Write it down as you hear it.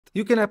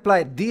You can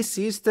apply this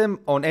system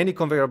on any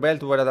conveyor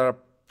belt where there are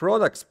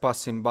products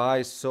passing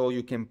by, so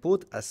you can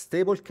put a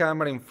stable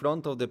camera in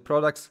front of the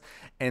products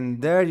and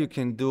there you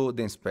can do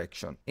the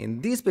inspection. In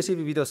these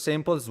specific video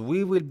samples,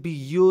 we will be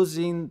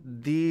using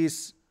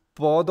these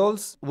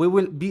bottles. We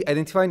will be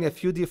identifying a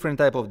few different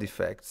type of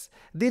defects.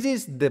 This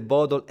is the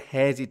bottle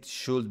as it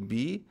should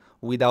be,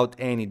 without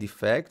any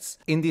defects.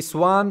 In this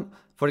one,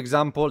 for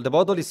example, the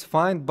bottle is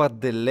fine,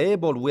 but the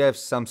label, we have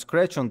some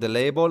scratch on the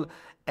label,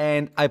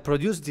 and I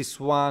produced this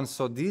one,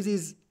 so this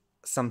is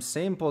some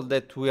sample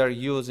that we are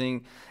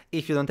using.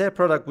 If you don't have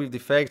product with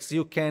defects,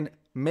 you can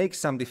make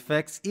some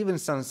defects, even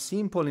some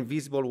simple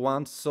invisible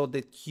ones, so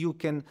that you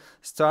can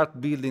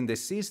start building the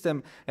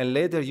system and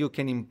later you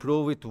can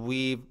improve it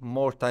with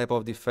more type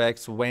of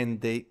defects when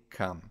they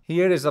come.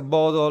 Here is a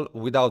bottle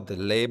without the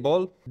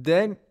label.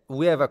 Then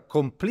we have a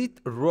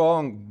complete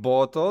wrong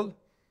bottle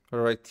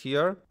right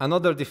here.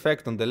 Another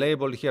defect on the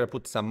label. Here I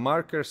put some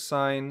marker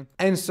sign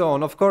and so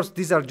on. Of course,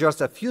 these are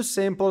just a few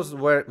samples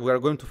where we are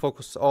going to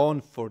focus on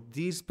for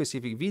this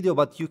specific video,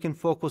 but you can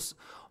focus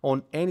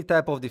on any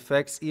type of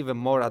defects, even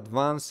more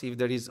advanced, if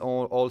there is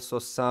also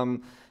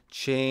some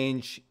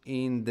change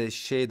in the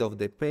shade of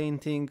the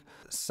painting,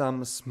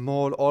 some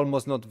small,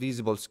 almost not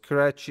visible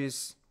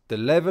scratches, the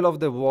level of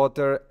the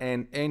water,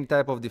 and any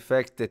type of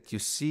defect that you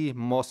see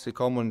mostly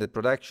common in the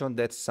production.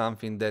 That's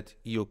something that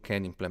you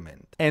can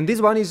implement. And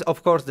this one is,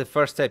 of course, the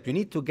first step. You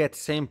need to get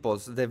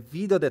samples. The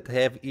video that I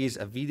have is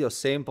a video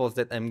samples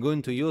that I'm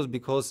going to use,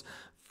 because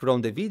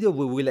from the video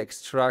we will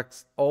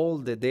extract all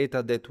the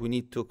data that we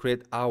need to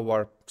create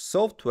our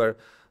software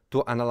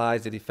to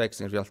analyze the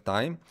defects in real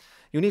time.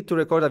 You need to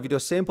record a video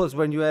samples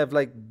when you have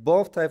like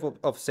both type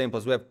of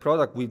samples. We have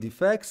product with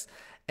defects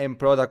and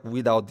product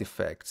without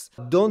defects.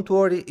 Don't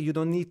worry, you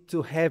don't need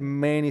to have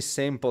many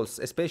samples,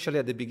 especially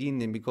at the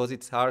beginning, because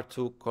it's hard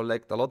to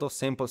collect a lot of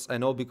samples. I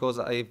know, because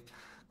I've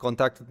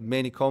contacted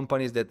many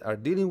companies that are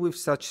dealing with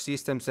such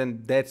systems,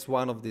 and that's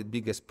one of the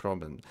biggest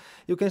problems.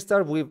 You can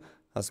start with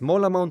a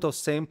small amount of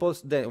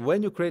samples. Then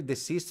when you create the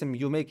system,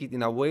 you make it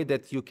in a way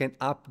that you can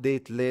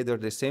update later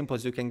the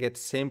samples. You can get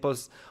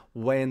samples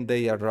when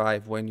they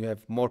arrive, when you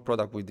have more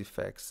product with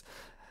defects.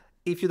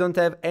 If you don't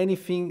have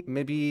anything,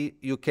 maybe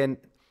you can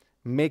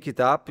make it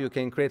up. You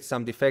can create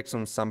some defects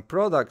on some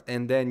product,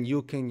 and then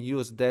you can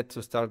use that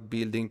to start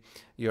building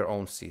your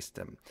own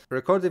system.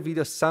 Record the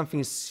video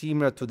something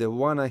similar to the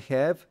one I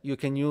have. You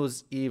can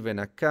use even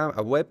a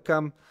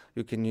webcam,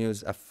 you can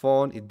use a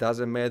phone, it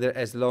doesn't matter,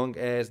 as long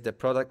as the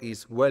product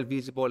is well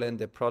visible and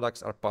the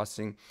products are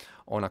passing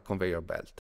on a conveyor belt.